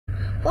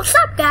What's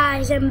up,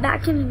 guys? I'm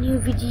back in a new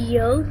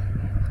video.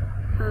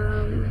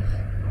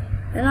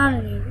 Not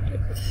a new video.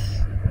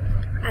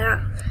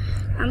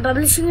 I'm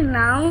publishing it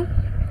now.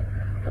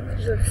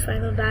 The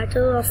final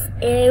battle of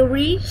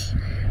Ares,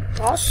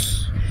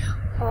 boss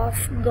of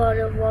God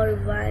of War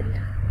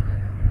 1.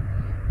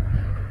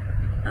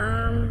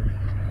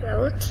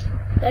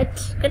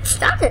 Let's get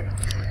started.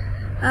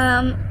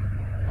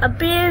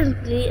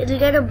 Apparently it'll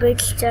get a bit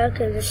stuck.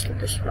 I'll just skip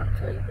the spot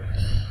for you.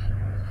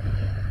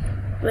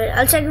 Wait,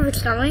 I'll check if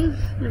it's coming.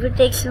 If it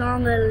takes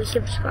long, I'll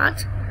skip the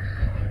spot.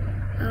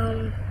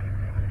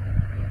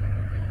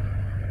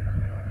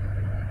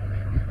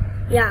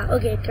 Yeah,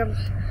 okay, it comes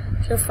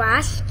so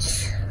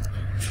fast.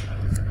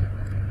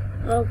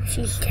 Oh,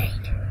 she's dead.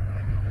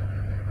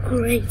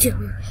 Great.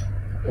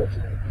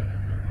 Okay.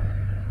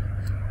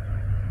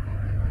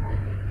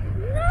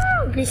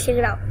 No, please check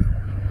it out.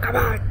 Come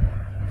on,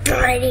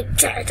 tiny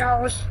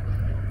turtles.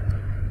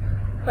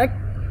 What?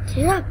 Check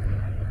it out.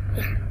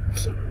 Yeah,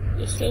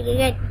 he's taking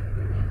it.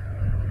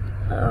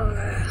 Oh,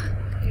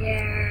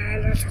 yeah,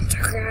 that's a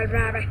chocolate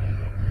rabbit.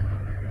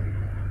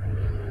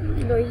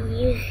 Go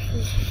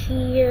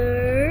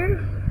here,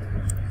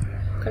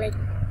 like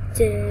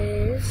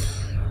this.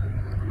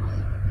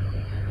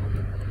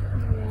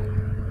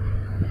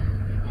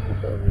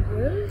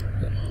 Over.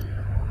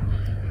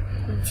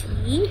 G.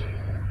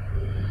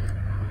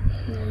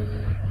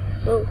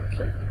 Oh,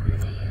 okay.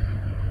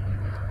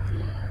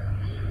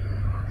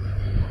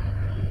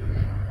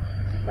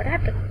 What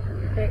happened?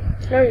 Okay,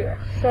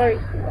 sorry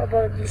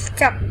about this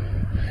stuff.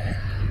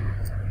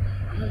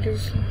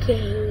 This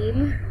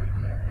game.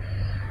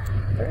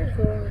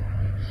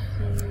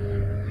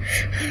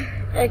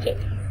 Okay.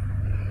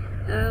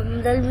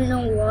 There'll be no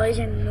voice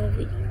and no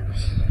videos.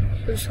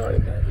 So sorry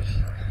about this.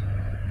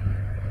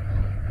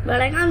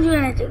 But I can't do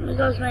anything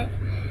because my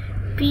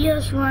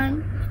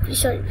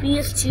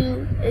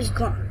PS2 is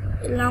gone.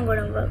 It's not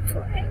gonna work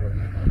forever.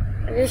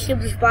 I just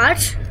skip this part.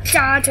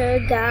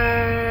 Started,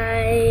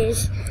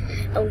 guys.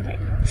 Oh my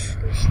gosh,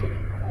 this thing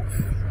off.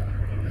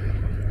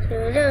 We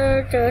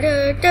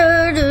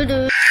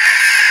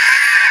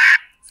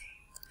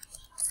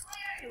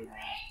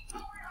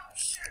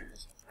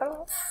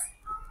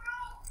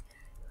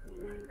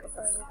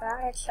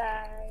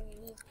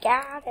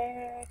got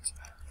it.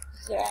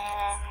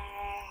 Yeah.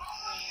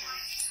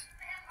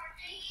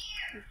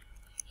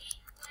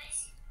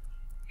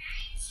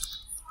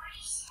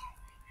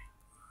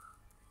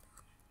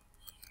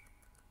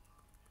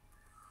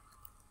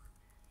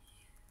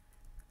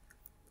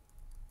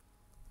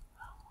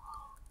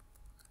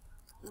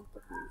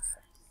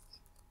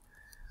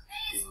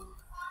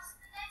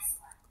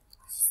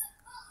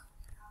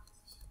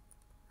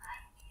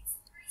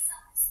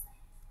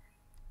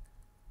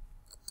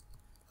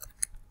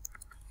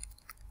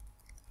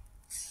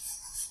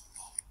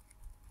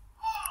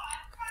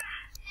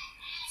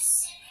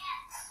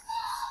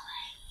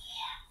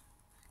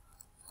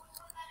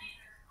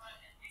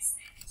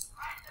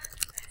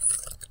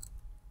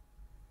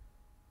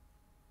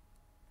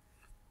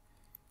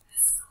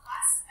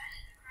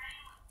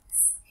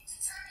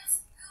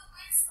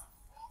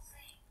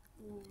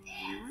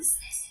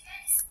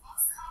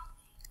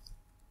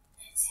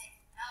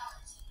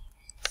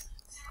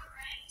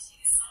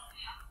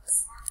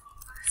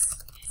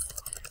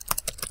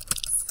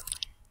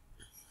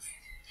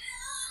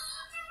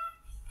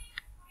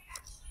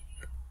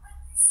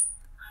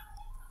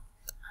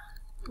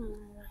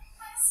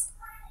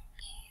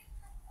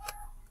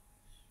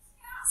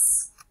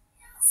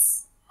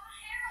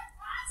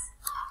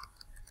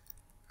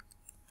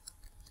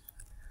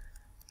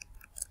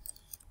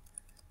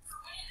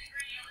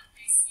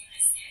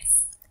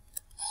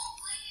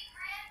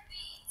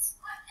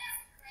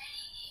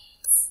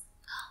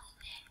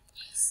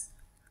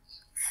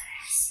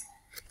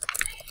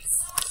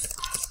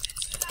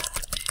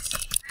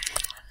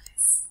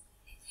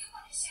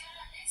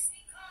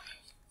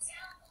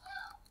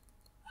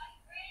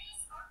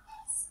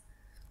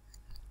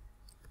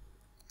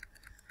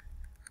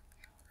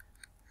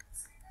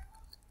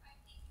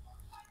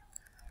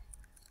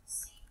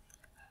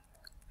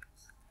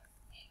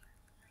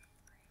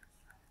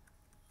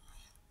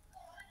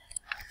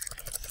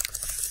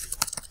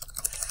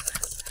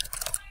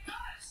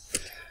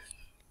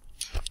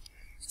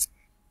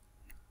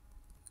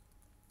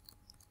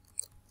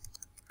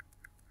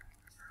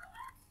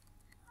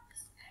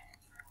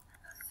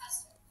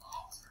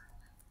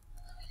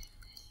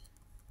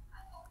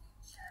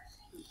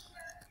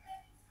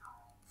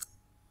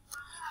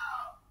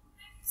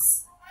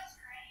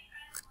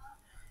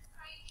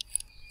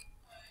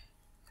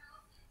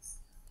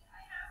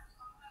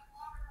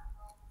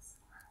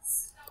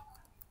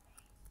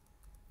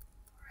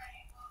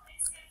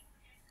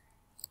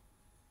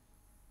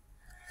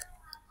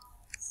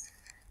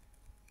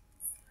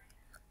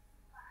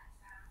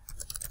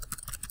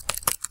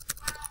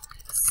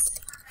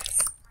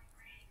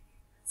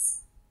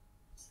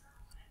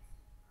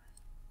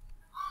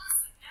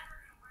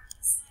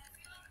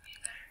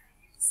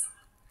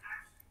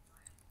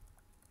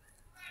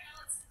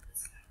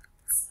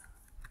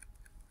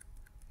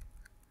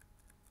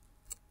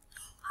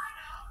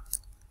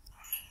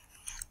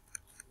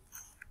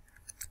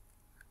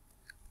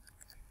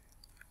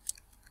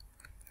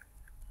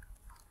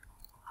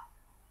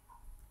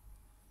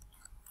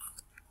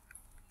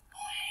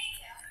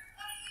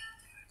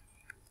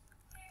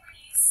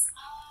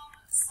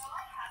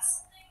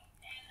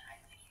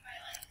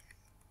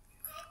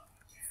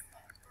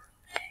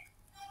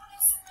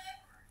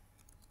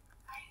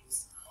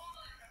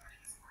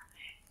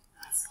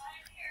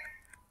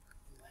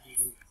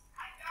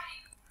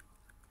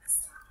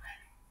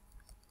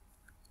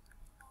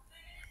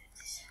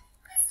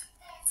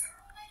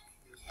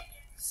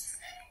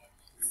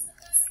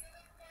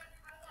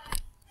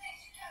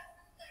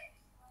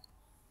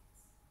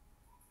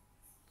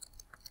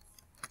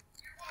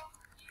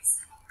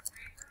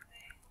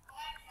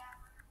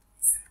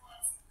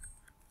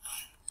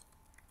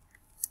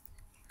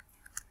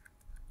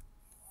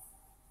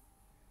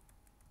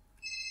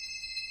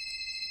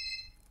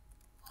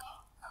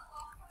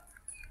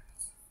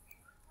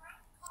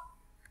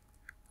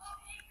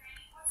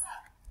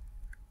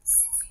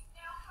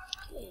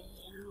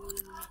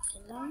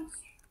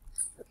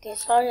 Okay,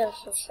 sorry I was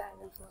so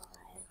silent for a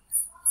while.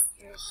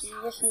 You're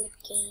serious in the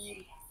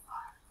game.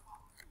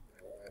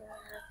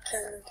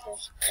 Kill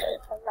this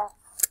people off.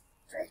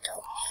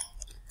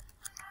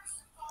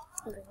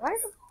 Okay,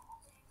 what?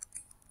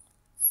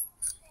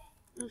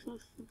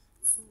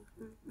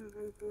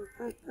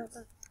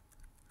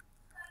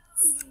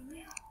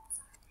 Yeah.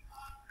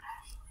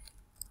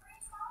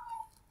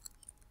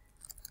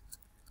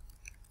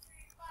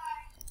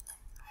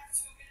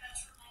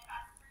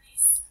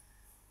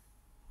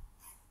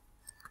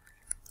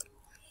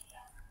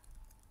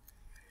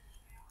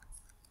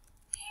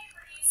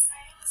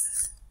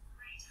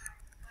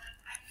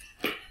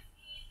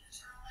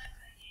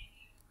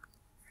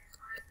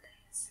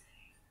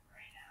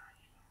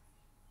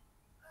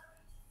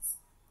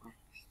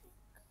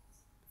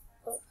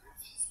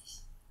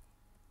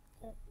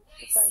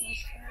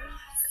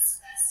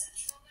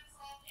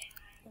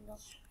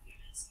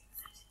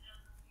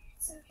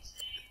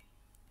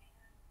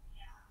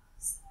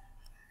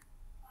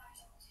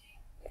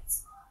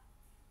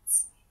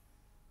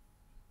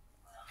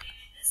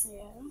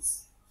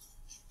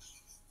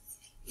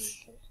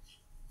 Okay.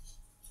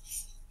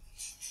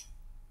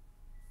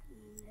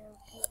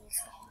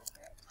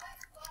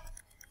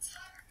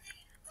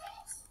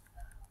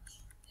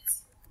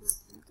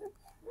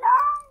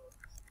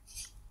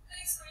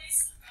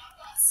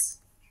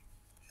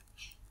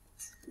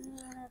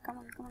 No, come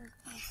on.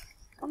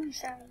 Come on,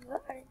 Sally, you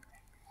got it.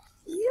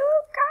 You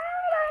got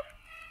it!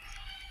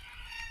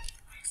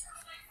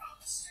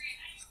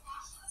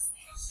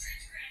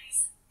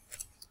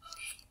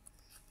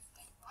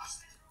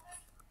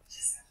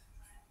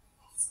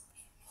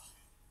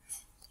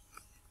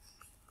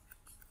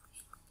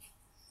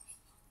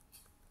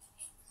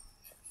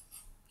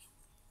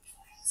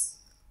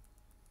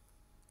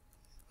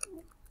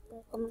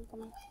 Come on. You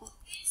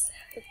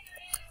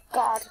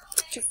got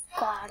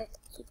it.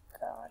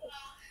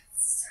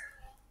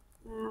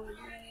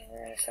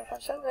 So far,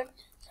 so good.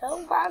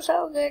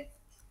 So good.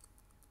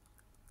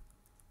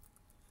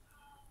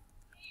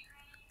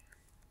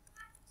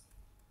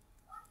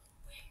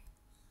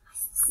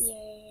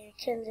 Yeah,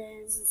 kill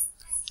him.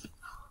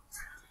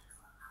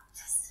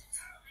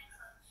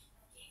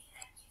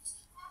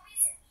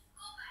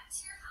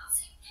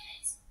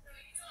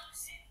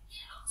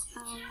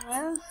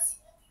 Well.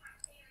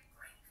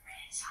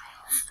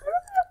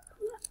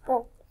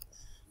 Oh.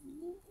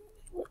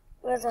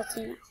 Where's that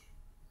thing?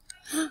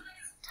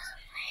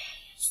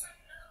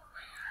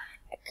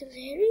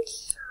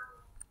 Aquarius?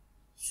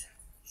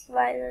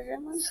 Why the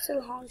demon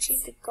still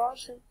haunting the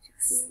gods of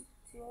the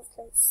field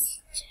like this?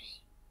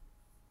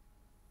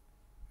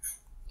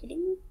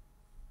 Kidding me?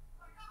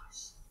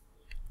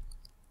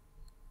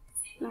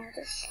 No,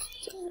 this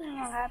didn't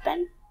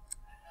happen.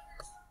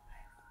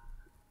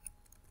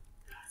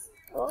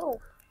 Oh.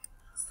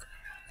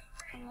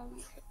 I'm gonna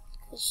put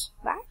this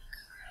back.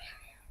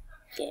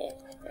 Yeah.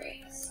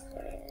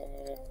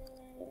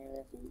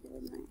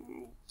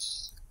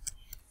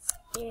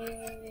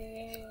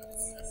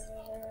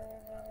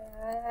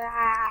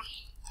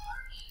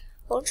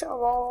 Hold your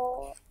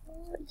wall.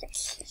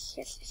 Yes.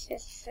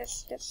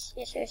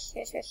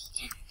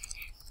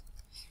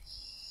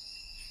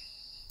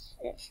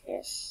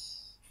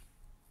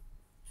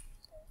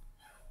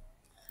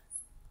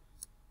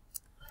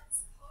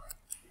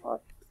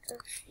 What the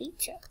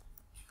feature?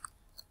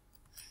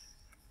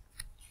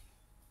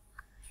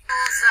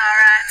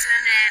 Are at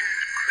an end,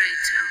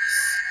 Kratos.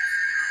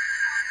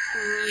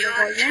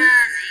 Your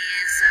journey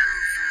is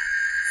over.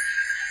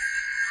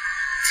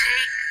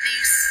 Take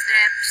these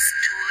steps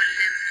to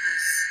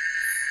Olympus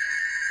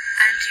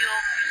and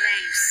your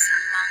place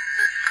among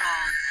the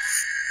gods.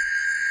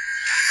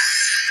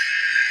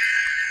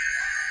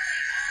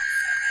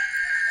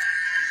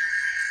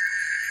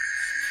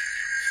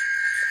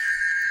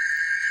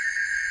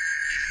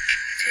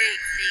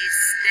 Take these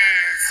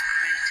stairs,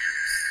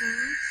 Kratos.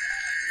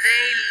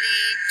 They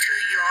lead to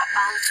your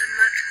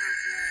ultimate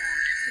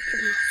reward.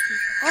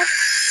 What?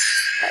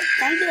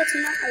 Maybe that's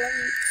not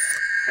allowing.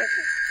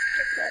 Okay.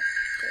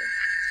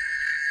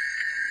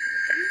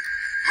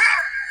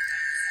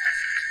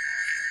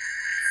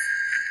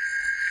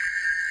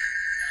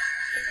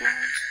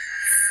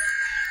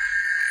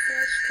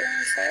 Let's go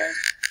inside.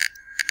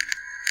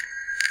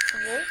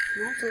 Oh,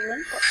 not to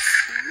run.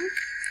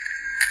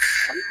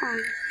 Come on.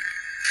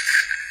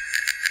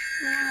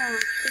 Yeah,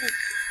 okay.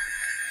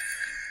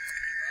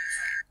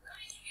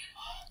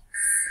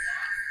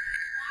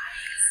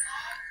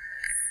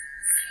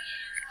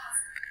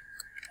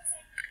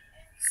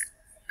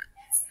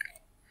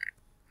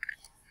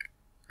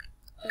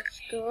 Let's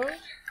go.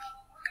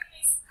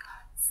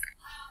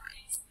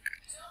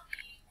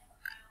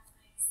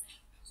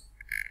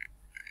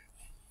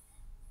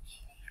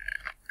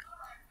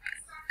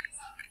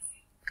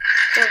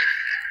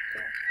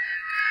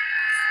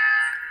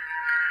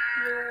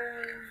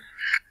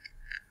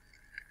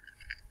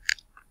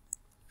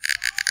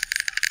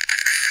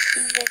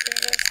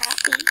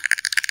 Happy.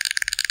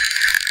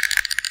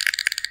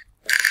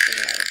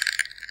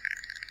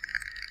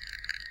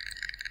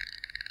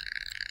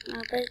 A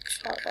big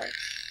shoutout.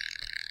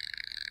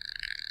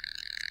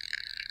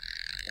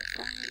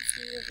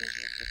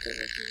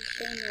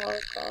 Oh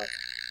god.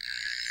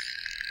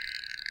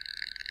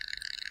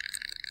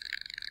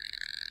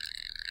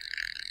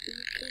 You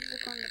can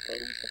look on the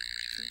building to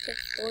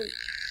destroy.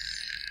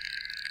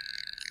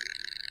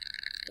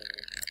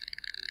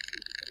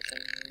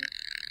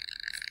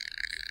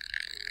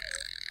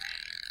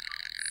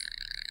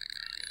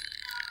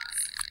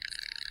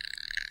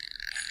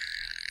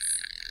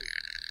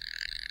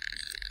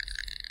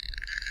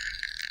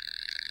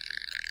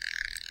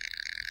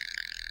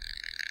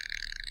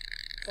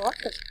 What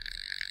the?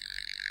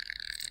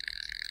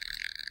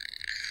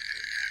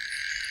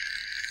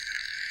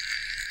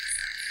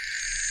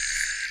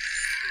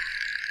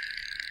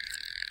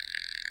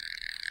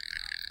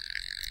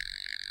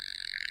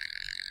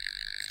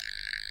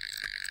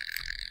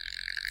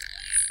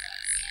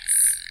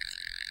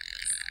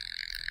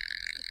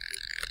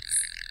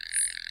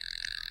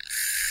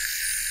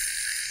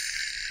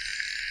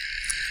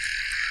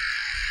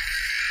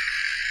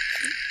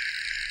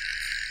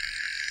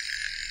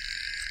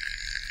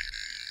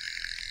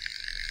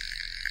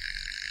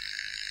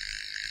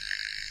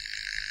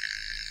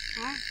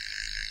 Ah,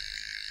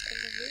 it's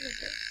a really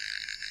good.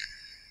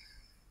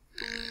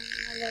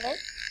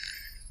 Alright.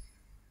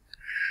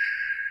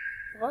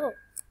 Whoa,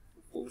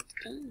 it's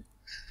game.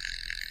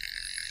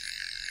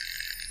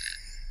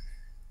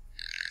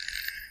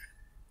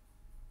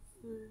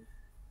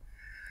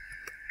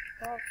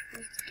 Wow,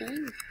 it's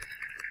game.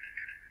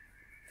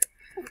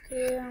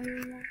 Okay,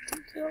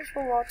 thank you all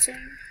for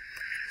watching.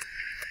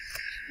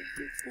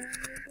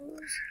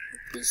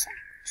 Peace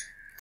out.